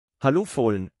Hallo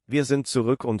Fohlen, wir sind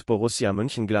zurück und Borussia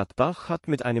Mönchengladbach hat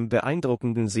mit einem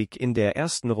beeindruckenden Sieg in der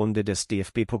ersten Runde des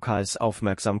DFB-Pokals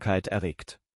Aufmerksamkeit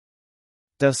erregt.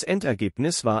 Das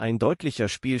Endergebnis war ein deutlicher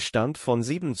Spielstand von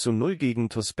 7:0 gegen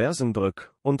TuS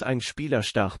Bersenbrück und ein Spieler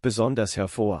stach besonders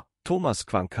hervor, Tomas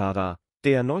Cvancara,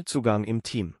 der Neuzugang im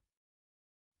Team.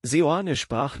 Seoane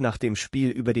sprach nach dem Spiel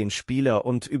über den Spieler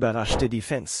und überraschte die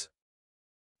Fans.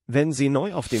 Wenn Sie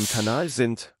neu auf dem Kanal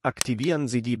sind, aktivieren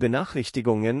Sie die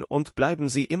Benachrichtigungen und bleiben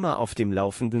Sie immer auf dem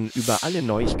Laufenden über alle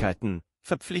Neuigkeiten,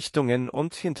 Verpflichtungen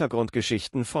und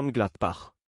Hintergrundgeschichten von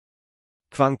Gladbach.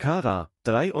 Cvancara,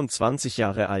 23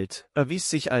 Jahre alt, erwies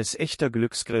sich als echter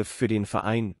Glücksgriff für den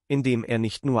Verein, indem er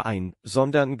nicht nur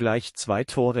sondern gleich 2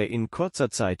 Tore in kurzer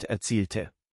Zeit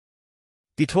erzielte.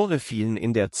 Die Tore fielen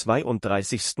in der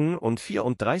 32. und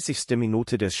 34.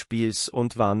 Minute des Spiels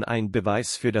und waren ein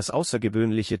Beweis für das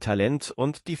außergewöhnliche Talent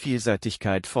und die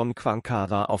Vielseitigkeit von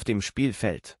Cvancara auf dem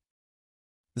Spielfeld.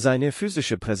 Seine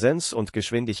physische Präsenz und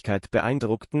Geschwindigkeit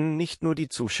beeindruckten nicht nur die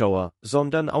Zuschauer,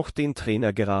 sondern auch den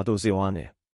Trainer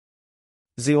Seoane.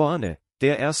 Seoane,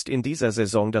 der erst in dieser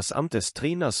Saison das Amt des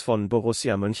Trainers von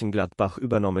Borussia Mönchengladbach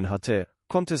übernommen hatte,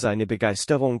 konnte seine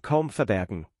Begeisterung kaum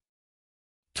verbergen.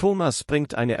 Tomas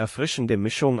bringt eine erfrischende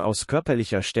Mischung aus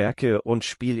körperlicher Stärke und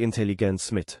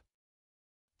Spielintelligenz mit.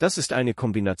 Das ist eine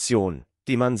Kombination,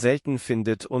 die man selten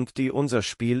findet und die unser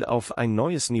Spiel auf ein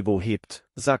neues Niveau hebt,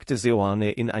 sagte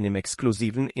Seoane in einem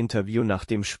exklusiven Interview nach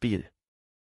dem Spiel.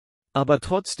 Aber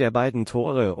trotz der beiden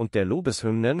Tore und der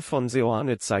Lobeshymnen von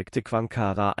Seoane zeigte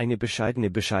Cvancara eine bescheidene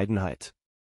Bescheidenheit.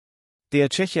 Der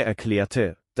Tscheche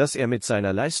erklärte, dass er mit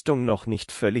seiner Leistung noch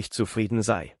nicht völlig zufrieden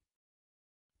sei.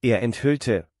 Er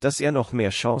enthüllte, dass er noch mehr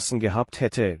Chancen gehabt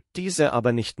hätte, diese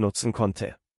aber nicht nutzen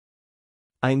konnte.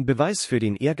 Ein Beweis für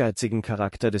den ehrgeizigen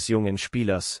Charakter des jungen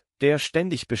Spielers, der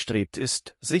ständig bestrebt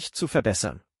ist, sich zu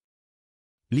verbessern.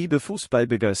 Liebe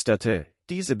Fußballbegeisterte,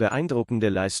 diese beeindruckende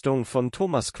Leistung von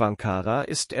Tomas Cvancara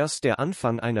ist erst der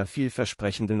Anfang einer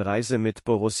vielversprechenden Reise mit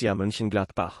Borussia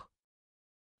Mönchengladbach.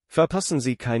 Verpassen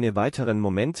Sie keine weiteren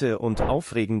Momente und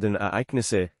aufregenden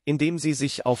Ereignisse, indem Sie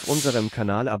sich auf unserem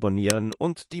Kanal abonnieren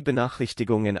und die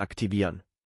Benachrichtigungen aktivieren.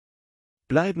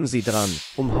 Bleiben Sie dran,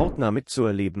 um hautnah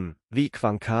mitzuerleben, wie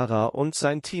Cvancara und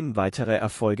sein Team weitere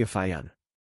Erfolge feiern.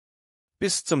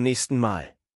 Bis zum nächsten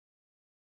Mal.